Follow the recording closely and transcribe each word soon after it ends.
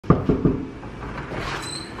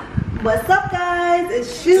What's up, guys?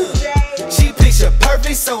 It's shoot day. She picture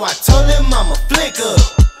perfect, so I told him I'm a flicker.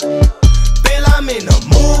 Bill, I'm in the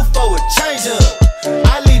mood for a change up.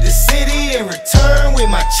 I leave the city and return with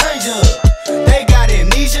my change up. They got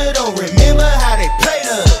amnesia, don't remember how they played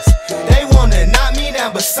us. They wanna knock me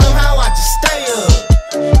down, but somehow I just stay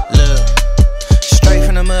up. Look, straight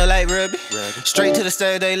from the mud like Ruby. Straight to the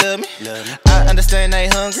stage, they love me. I understand they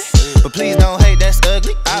hungry, but please don't hate, that's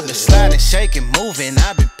ugly. I've been sliding, shaking, moving,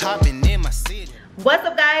 I've been popping in my city. What's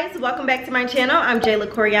up, guys? Welcome back to my channel. I'm Jayla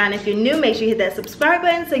Koriyan. If you're new, make sure you hit that subscribe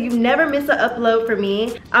button so you never miss an upload from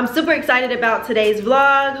me. I'm super excited about today's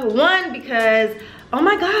vlog. One, because oh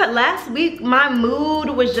my god, last week my mood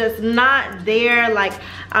was just not there. Like,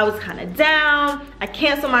 I was kind of down. I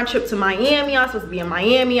canceled my trip to Miami. I was supposed to be in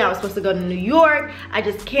Miami. I was supposed to go to New York. I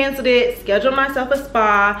just canceled it, scheduled myself a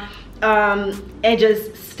spa, and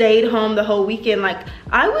just stayed home the whole weekend. Like,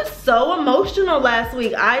 I was so emotional last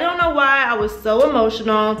week. I don't know why I was so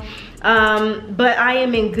emotional. But I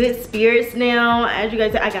am in good spirits now. As you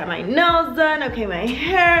guys see, I got my nails done. Okay, my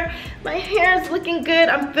hair is looking good.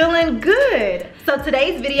 I'm feeling good. So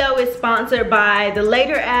today's video is sponsored by the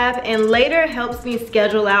Later app, and Later helps me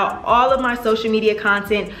schedule out all of my social media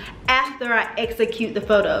content after I execute the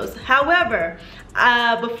photos. However,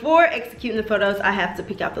 before executing the photos, I have to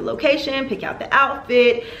pick out the location, pick out the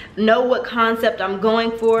outfit, know what concept I'm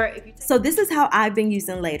going for. So this is how I've been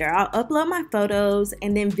using Later. I'll upload my photos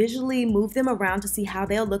and then visually move them around to see how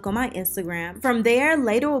they'll look on my Instagram. From there,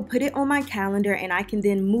 Later will put it on my calendar, and I can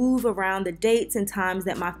then move around the dates and times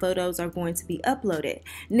that my photos are going to be uploaded.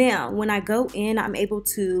 Now, when I go in, I'm able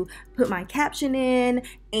to put my caption in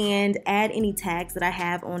and add any tags that I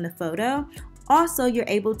have on the photo. Also, you're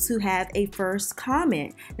able to have a first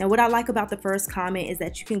comment. Now, what I like about the first comment is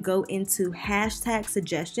that you can go into hashtag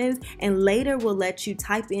suggestions, and Later will let you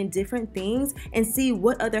type in different things and see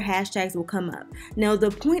what other hashtags will come up. Now,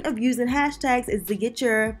 the point of using hashtags is to get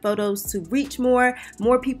your photos to reach more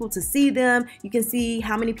people to see them. You can see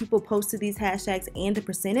how many people posted these hashtags and the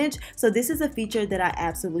percentage. So this is a feature that I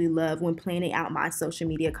absolutely love when planning out my social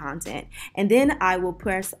media content. And then I will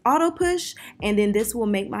press auto push, and then this will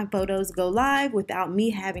make my photos go live without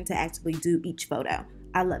me having to actively do each photo.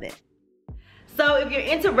 I love it. So if you're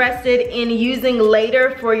interested in using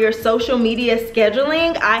Later for your social media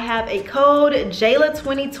scheduling, I have a code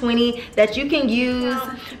Jayla2020 that you can use,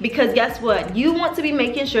 because guess what? You want to be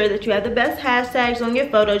making sure that you have the best hashtags on your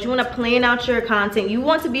photos. You want to plan out your content. You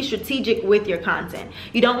want to be strategic with your content.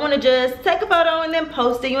 You don't want to just take a photo and then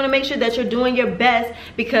post it. You want to make sure that you're doing your best,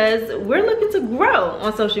 because we're looking to grow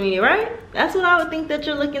on social media, right? That's what I would think that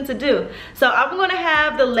you're looking to do. So I'm going to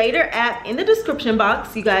have the Later app in the description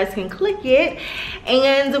box. You guys can click it.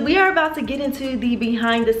 And we are about to get into the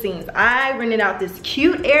behind the scenes. I rented out this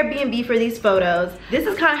cute Airbnb for these photos. This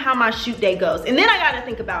is kind of how my shoot day goes. And then I got to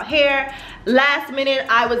think about hair. Last minute,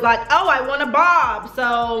 I was like, oh, I want a bob.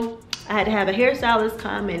 So I had to have a hairstylist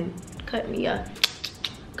come and cut me a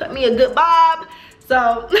good bob.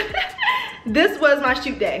 So this was my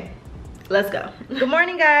shoot day. Let's go. Good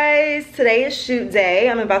morning, guys. Today is shoot day.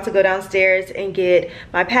 I'm about to go downstairs and get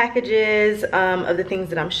my packages of the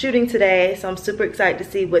things that I'm shooting today. So I'm super excited to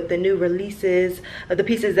see what the new releases of the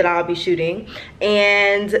pieces that I'll be shooting.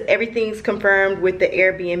 And everything's confirmed with the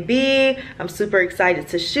Airbnb. I'm super excited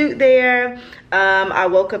to shoot there. I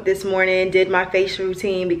woke up this morning, did my face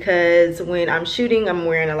routine, because when I'm shooting, I'm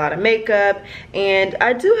wearing a lot of makeup. And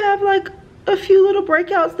I do have like a few little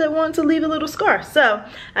breakouts that want to leave a little scar. So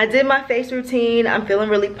I did my face routine. I'm feeling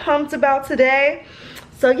really pumped about today.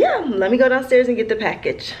 So yeah, let me go downstairs and get the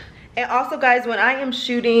package. And also, guys, when I am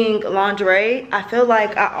shooting lingerie, I feel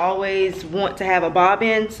like I always want to have a bob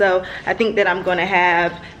in. So I think that I'm gonna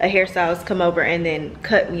have a hairstylist come over and then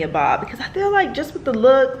cut me a bob, because I feel like just with the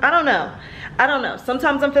look, I don't know.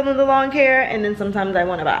 Sometimes I'm feeling the long hair, and then sometimes I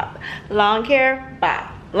want a bob. Long hair,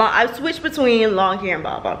 bob. I switch between long hair and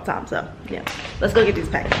bob all the time. So yeah, let's go get these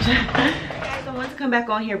packages. Guys, I want to come back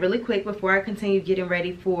on here really quick before I continue getting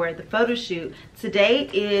ready for the photo shoot. Today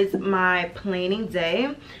is my planning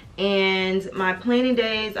day, and my planning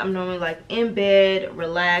days, I'm normally like in bed,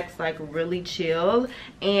 relaxed, like really chill.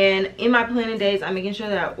 And in my planning days, I'm making sure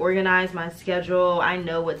that I organize my schedule. I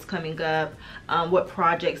know what's coming up, what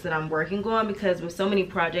projects that I'm working on, because with so many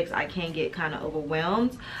projects I can get kind of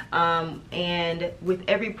overwhelmed. And with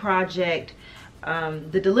every project,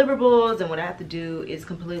 the deliverables and what I have to do is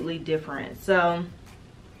completely different. So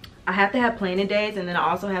I have to have planning days, and then I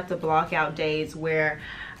also have to block out days where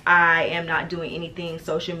I am not doing anything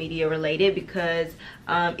social media related, because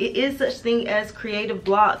it is such thing as creative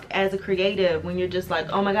block as a creative, when you're just like,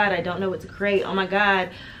 oh my god, I don't know what to create. Oh my god,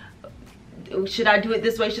 should I do it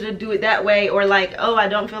this way, should I do it that way, or like, oh, I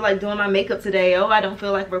don't feel like doing my makeup today, oh, I don't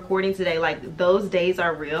feel like recording today. Like, those days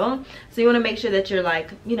are real. So you want to make sure that you're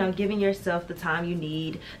like, you know, giving yourself the time you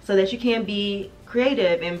need so that you can be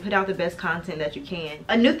creative and put out the best content that you can.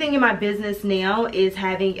 A new thing in my business now is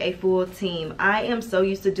having a full team. I am so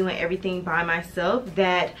used to doing everything by myself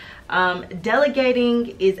that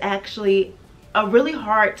delegating is actually a really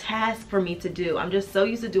hard task for me to do. I'm just so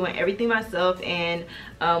used to doing everything myself and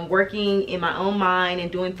working in my own mind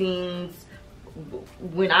and doing things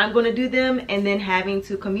when I'm going to do them, and then having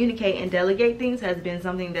to communicate and delegate things has been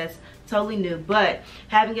something that's totally new. But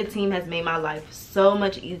having a team has made my life so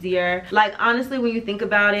much easier. Like, honestly, when you think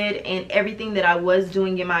about it, and everything that I was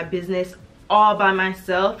doing in my business all by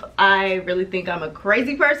myself, I really think I'm a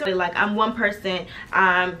crazy person. Like, I'm one person,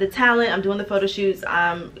 I'm the talent, I'm doing the photo shoots,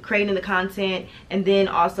 I'm creating the content, and then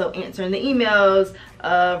also answering the emails,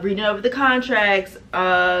 reading over the contracts,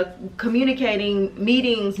 communicating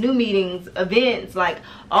meetings, new meetings, events. Like,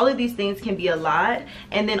 all of these things can be a lot.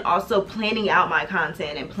 And then also planning out my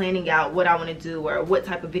content and planning out what I want to do or what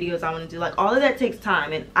type of videos I want to do. Like, all of that takes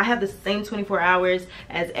time, and I have the same 24 hours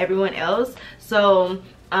as everyone else. So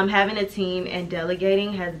having a team and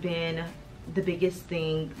delegating has been the biggest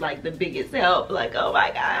thing, like the biggest help. Like, oh my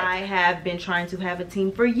god, I have been trying to have a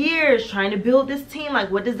team for years, trying to build this team. Like,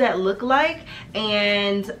 what does that look like?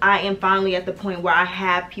 And I am finally at the point where I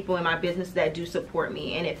have people in my business that do support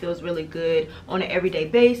me, and it feels really good on an everyday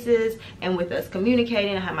basis. And with us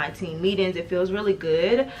communicating, I have my team meetings, it feels really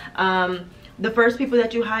good. The first people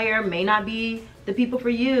that you hire may not be the people for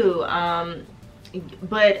you,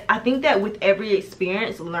 but I think that with every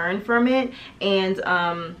experience, learn from it,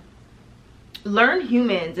 and learn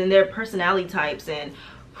humans and their personality types, and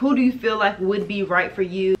who do you feel like would be right for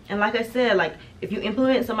you. And like I said, like, if you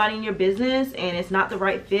implement somebody in your business and it's not the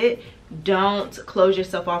right fit, don't close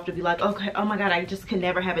yourself off to be like, okay, oh my god, I just can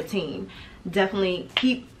never have a team. Definitely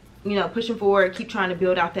keep, you know, pushing forward, keep trying to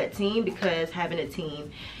build out that team, because having a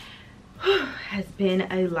team has been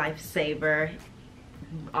a lifesaver.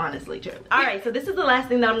 Honestly, true. All right, so this is the last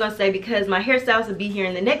thing that I'm gonna say, because my hairstyles will be here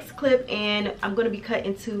in the next clip, and I'm gonna be cut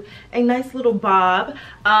into a nice little bob.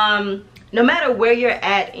 No matter where you're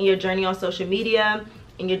at in your journey on social media,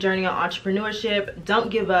 in your journey on entrepreneurship, don't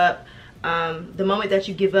give up. The moment that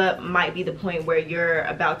you give up might be the point where you're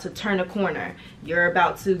about to turn a corner, you're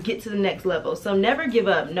about to get to the next level. So never give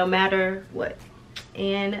up, no matter what.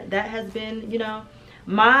 And that has been, you know,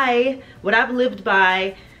 what I've lived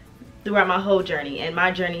by throughout my whole journey, and my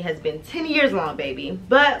journey has been 10 years long, baby.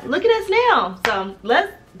 But look at us now. So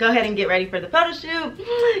let's go ahead and get ready for the photo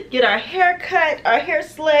shoot, get our hair cut, our hair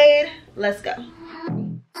slayed. Let's go.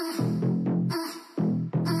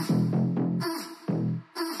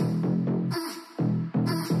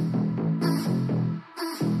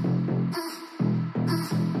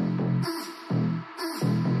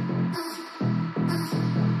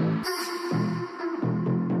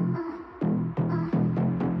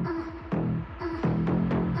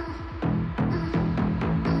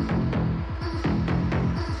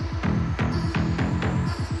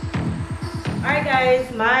 Alright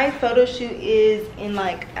guys, my photo shoot is in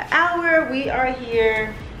like an hour. We are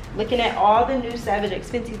here looking at all the new Savage X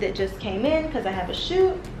Fenty that just came in, because I have a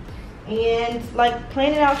shoot, and like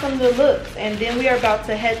planning out some of the looks. And then we are about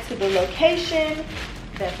to head to the location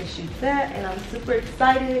that the shoot's at, and I'm super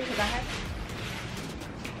excited because I have.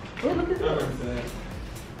 Oh, look at this.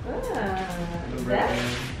 That's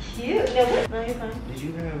cute. No, what? No, you're fine. Did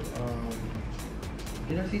you have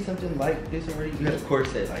did I see something like this already? You had a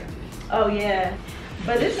corset like this. Oh yeah,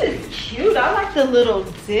 but this is cute. I like the little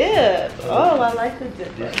dip. Oh, I like the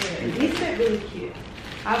dip right here. These are really cute.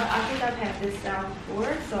 I think I've had this style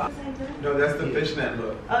before, so. No, that's the fishnet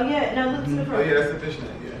look. Oh yeah, no, look to the front. Oh yeah, that's the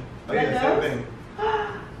fishnet, yeah. Oh yeah, same thing.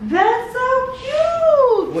 That's so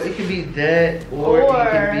cute. Well, it could be that, or it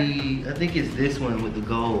could be, I think it's this one with the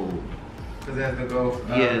gold. Because it has the gold.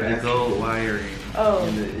 Yeah, the gold wiring. Oh,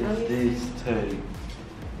 and it's this type.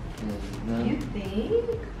 You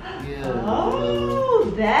think? Yeah.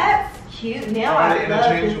 Oh, that's cute. Now I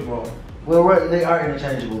love interchangeable. This. Well, they are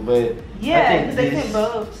interchangeable, but yeah, because they can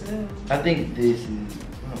both too. I think this is. We'll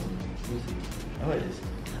see. I like this.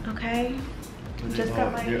 Okay. Just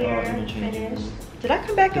got my hair finished. Did I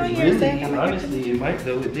come back on here and say? Honestly, it might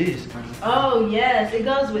go with this. Oh yes, it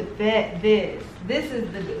goes with that. This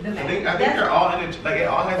is the I think they're all like it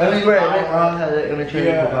all has. I mean, right, they all have that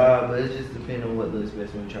interchangeable vibe, but it's just depending on what looks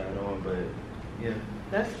best when you try it on. But yeah,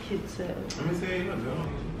 that's cute too. Let me see. Look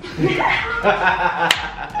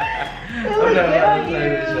good on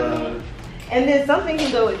you. And then something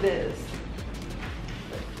can go with this.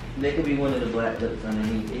 They could be one of the black lips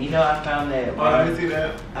underneath. And you know, I found that. Oh, let me see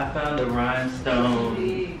that. I found the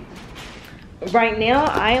rhinestone. Right now,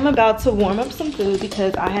 I am about to warm up some food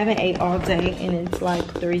because I haven't ate all day and it's like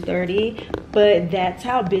 3:30. But that's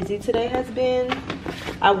how busy today has been.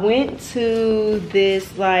 I went to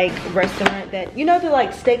this like restaurant that, you know, the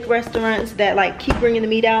like steak restaurants that like keep bringing the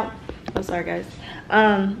meat out. I'm sorry, guys.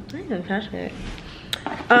 I didn't catch that.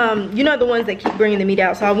 You know, the ones that keep bringing the meat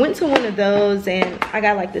out. So I went to one of those and I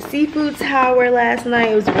got like the seafood tower last night.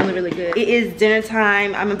 It was really, really good. It is dinner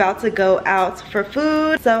time. I'm about to go out for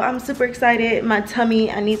food. So I'm super excited. My tummy,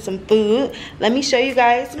 I need some food. Let me show you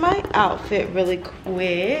guys my outfit really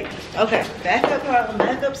quick. Okay, back up, Harlem.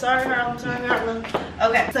 Back up. Sorry, Harlem. Sorry, Harlem.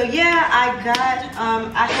 Okay, so yeah, I got,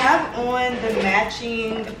 I have on the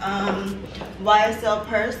matching YSL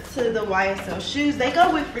purse to the YSL shoes. They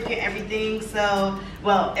go with freaking everything. So,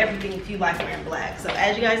 well, everything if you like wearing black. So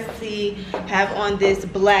as you guys see, have on this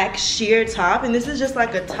black sheer top, and this is just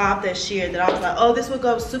like a top that's sheer that I was like, oh, this would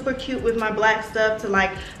go super cute with my black stuff to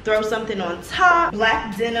like throw something on top.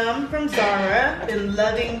 Black denim from Zara. Been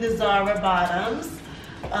loving the Zara bottoms.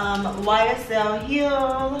 YSL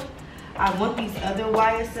heel. I want these other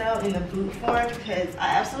YSL in the boot form because I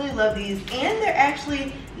absolutely love these, and they're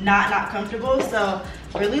actually not comfortable, so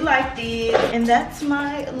really like these. And that's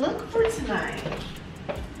my look for tonight.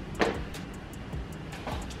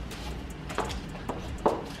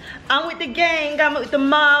 I'm with the gang, I'm with the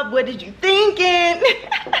mob. What did you thinking?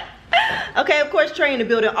 Okay, of course Trey in the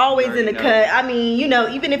building, always in the cut. I mean, you know,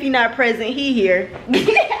 even if he's not present, he here.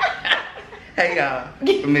 Hey y'all,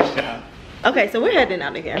 I miss y'all. Okay, so we're heading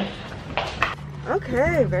out again.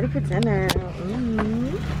 Okay, ready for dinner.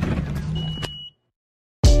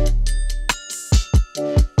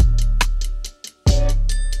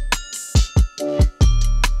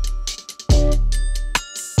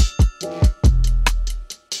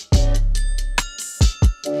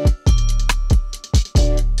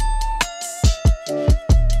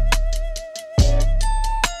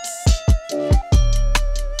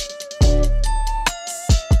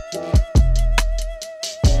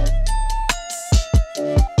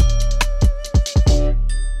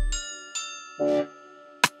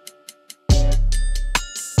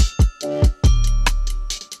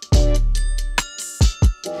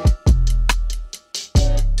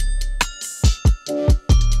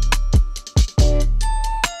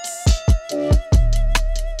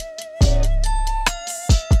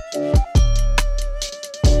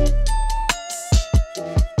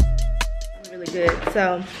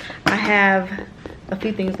 So I have a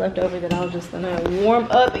few things left over that I was just gonna warm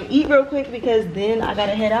up and eat real quick because then I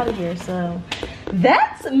gotta head out of here. So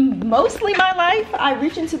that's mostly my life. I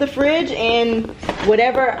reach into the fridge and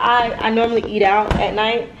whatever I normally eat out at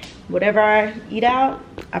night, whatever I eat out,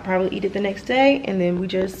 I probably eat it the next day, and then we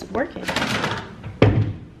just working.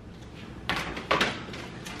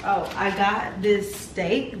 Oh, I got this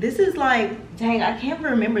steak. This is like, dang, I can't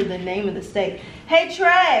remember the name of the steak. Hey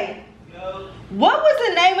Trey. What was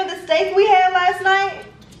the name of the steak we had last night?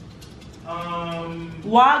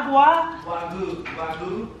 Wagyu.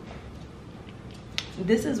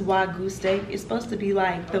 This is Wagyu steak. It's supposed to be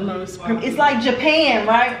like the most, it's like Japan,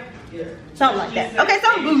 right? Yeah. Something like that. Okay,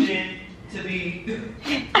 something bougie. To be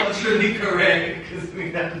culturally correct, because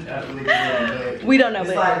we don't know. We don't know,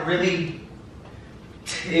 it's but like really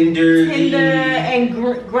tender and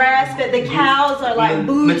grass fed. The cows are like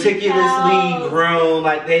meticulously cows. grown.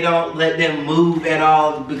 Like they don't let them move at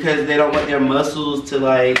all because they don't want their muscles to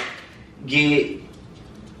like get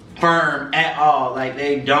firm at all. Like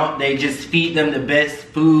they just feed them the best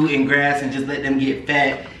food and grass and just let them get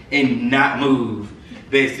fat and not move,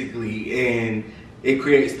 basically. And it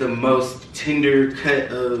creates the most tender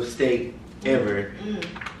cut of steak ever.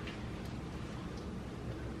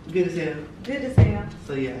 Good as hell. Good as hell.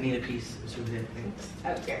 So yeah, I need a piece. Thanks.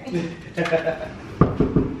 Okay.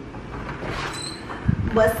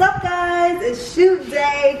 What's up, guys? It's shoot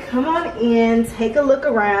day. Come on in, take a look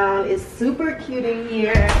around. It's super cute in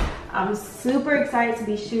here. I'm super excited to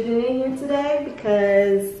be shooting in here today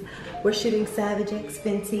because we're shooting Savage X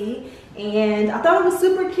Fenty. And I thought it was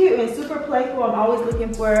super cute and super playful. I'm always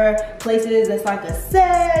looking for places that's like a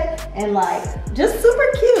set and like just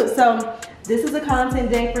super cute. So this is a content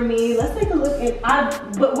day for me. Let's take a look at,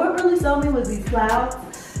 but what really sold me was these clouds.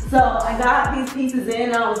 So I got these pieces in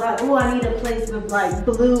and I was like, oh, I need a place with like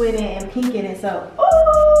blue in it and pink in it. So,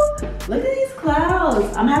 oh, look at these clouds.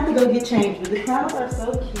 I'm gonna have to go get changed, but the clouds are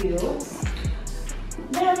so cute.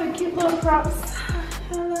 They have a cute little crops.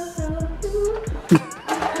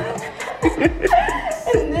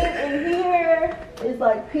 And then in here is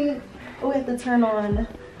like pink. Oh, we have to turn on.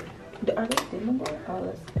 Are they dimmable? Oh,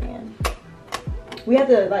 let's see. we had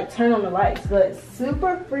to like turn on the lights, but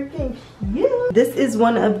super freaking cute. This is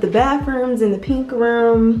one of the bathrooms in the pink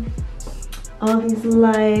room. All these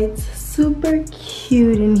lights, super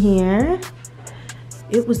cute in here.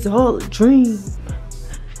 It was all a dream.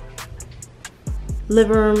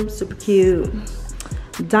 Living room, super cute.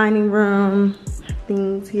 Dining room,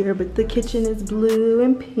 things here, but the kitchen is blue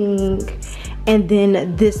and pink. And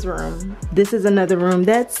then this room. This is another room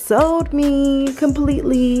that sold me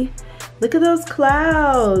completely. Look at those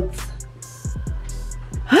clouds.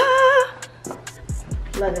 Ah!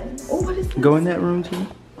 Love it. Oh, what is this? Go in that room too.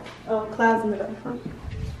 Oh, clouds in the background.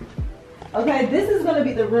 Okay, this is gonna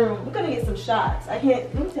be the room. We're gonna get some shots. Let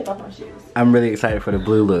me take off my shoes. I'm really excited for the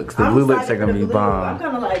blue looks. The blue looks are gonna be bomb. I'm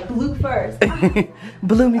kind of like blue first.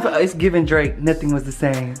 Blue me first. It's giving Drake. Nothing was the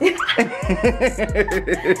same.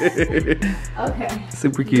 Okay.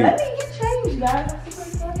 Super cute. Let me get changed, guys. I'm super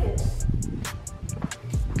excited.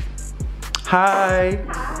 Hi.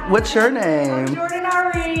 What's your name? I'm Jordan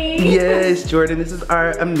Ari. Yes, Jordan. This is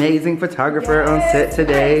our amazing photographer on set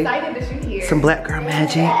today. I'm excited that you're here. Some black girl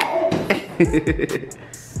magic.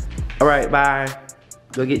 All right, bye.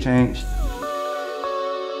 Go get changed.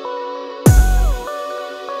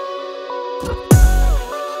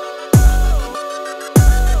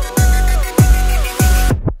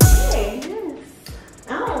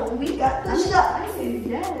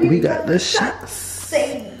 We got the shots.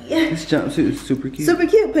 This jumpsuit is super cute. Super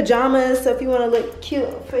cute pajamas. So if you want to look cute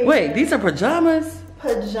for your Wait, these are pajamas?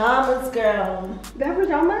 pajamas, girl. They're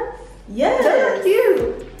pajamas? Yes. They're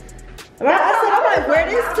cute. Right? I said I might wear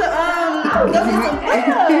this to go get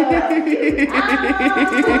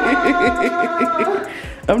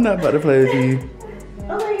some I'm not about to play with you.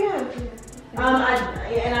 Oh yeah.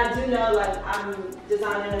 And I do know, like, I'm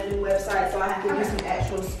designing a new website, so I have to do some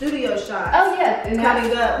actual studio shots. Oh yeah. And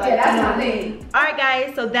Coming up, like, yeah, that's you know. my thing. All right,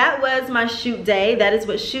 guys. So that was my shoot day. That is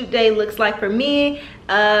what shoot day looks like for me.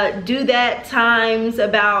 Do that times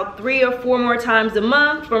about 3 or 4 more times a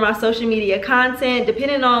month for my social media content,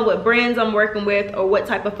 depending on what brands I'm working with or what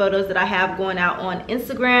type of photos that I have going out on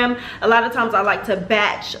Instagram. A lot of times I like to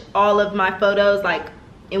batch all of my photos, like,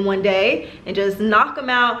 in one day and just knock them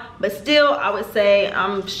out, but still I would say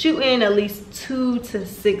I'm shooting at least 2 to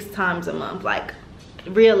 6 times a month, like,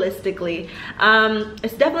 realistically.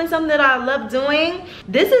 It's definitely something that I love doing.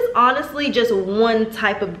 This is honestly just one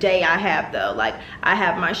type of day I have though. Like, I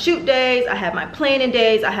have my shoot days, I have my planning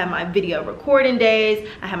days, I have my video recording days,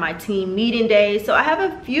 I have my team meeting days. So I have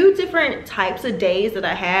a few different types of days that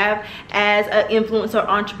I have as an influencer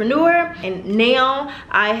entrepreneur. And now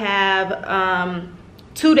I have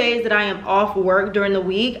 2 days that I am off work during the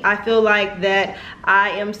week. I feel like that I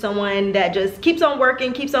am someone that just keeps on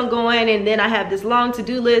working, keeps on going, and then I have this long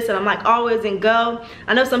to-do list and I'm like always in go.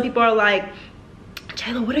 I know some people are like,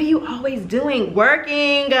 Jayla, what are you always doing?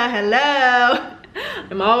 Working, hello.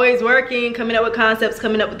 I'm always working, coming up with concepts,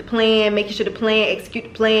 coming up with the plan, making sure the plan, execute the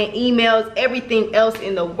plan, emails, everything else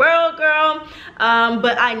in the world, girl.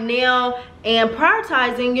 But I now am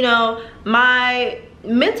prioritizing, you know, my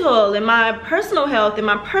mental and my personal health and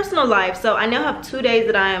my personal life. So I now have 2 days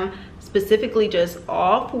that I am specifically just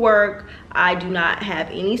off work. I do not have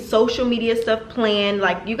any social media stuff planned.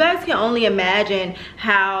 Like, you guys can only imagine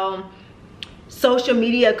how social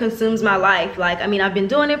media consumes my life. Like, I mean, I've been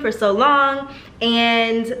doing it for so long,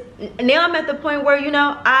 and now I'm at the point where, you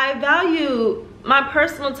know, I value my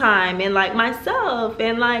personal time and like myself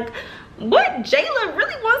and like what Jayla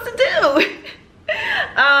really wants to do.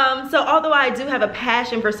 So although I do have a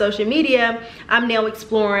passion for social media, I'm now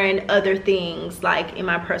exploring other things like in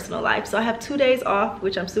my personal life. So I have 2 days off,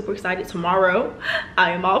 which I'm super excited. Tomorrow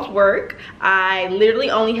I am off work. I literally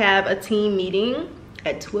only have a team meeting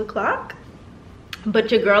at 2 o'clock, but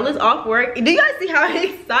your girl is off work. Do you guys see how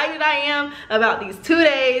excited I am about these 2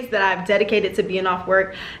 days that I've dedicated to being off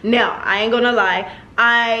work? Now, I ain't gonna lie,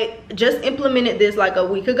 I just implemented this like a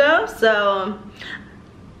week ago, so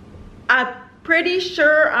I'm pretty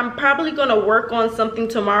sure I'm probably gonna work on something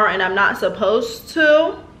tomorrow and I'm not supposed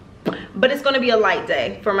to, but it's gonna be a light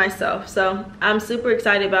day for myself. So I'm super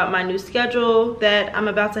excited about my new schedule that I'm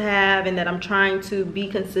about to have and that I'm trying to be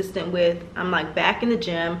consistent with. I'm like back in the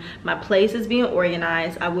gym, my place is being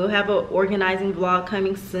organized. I will have an organizing vlog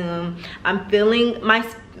coming soon. I'm feeling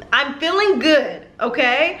good,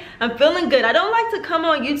 okay? I'm feeling good. I don't like to come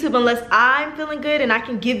on YouTube unless I'm feeling good and I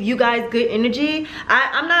can give you guys good energy.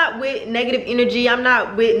 I'm not with negative energy. I'm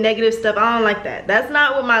not with negative stuff. I don't like that. That's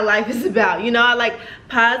not what my life is about. You know, I like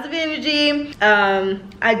positive energy.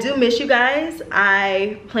 I do miss you guys.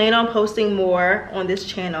 I plan on posting more on this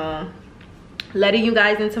channel, letting you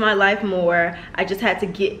guys into my life more. I just had to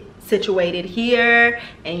situated here,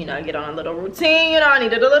 and you know, I get on a little routine. You know, I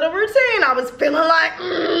needed a little routine. I was feeling like,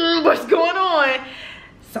 what's going on?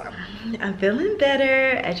 So I'm feeling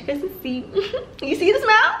better, as you guys can see. You see the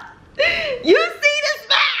smile? You see the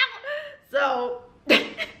smile? So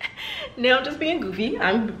now I'm just being goofy.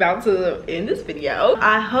 I'm about to end this video.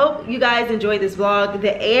 I hope you guys enjoyed this vlog. The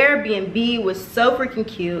Airbnb was so freaking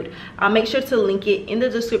cute. I'll make sure to link it in the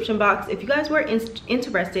description box if you guys were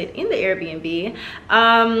interested in the Airbnb.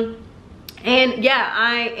 And yeah,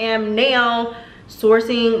 I am now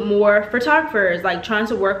sourcing more photographers, like trying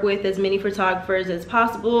to work with as many photographers as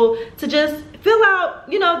possible to just fill out,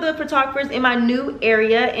 you know, the photographers in my new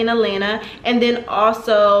area in Atlanta, and then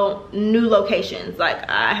also new locations. Like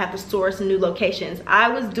I have to source new locations. I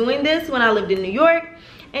was doing this when I lived in New York,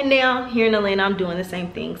 and now here in Atlanta I'm doing the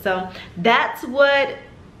same thing. So that's what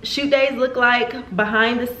shoot days look like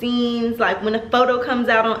behind the scenes. Like when a photo comes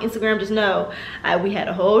out on Instagram, just know we had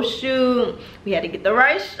a whole shoot, we had to get the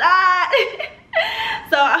right shot.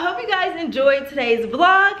 So I hope you guys enjoyed today's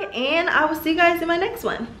vlog, and I will see you guys in my next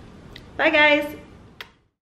one. Bye guys.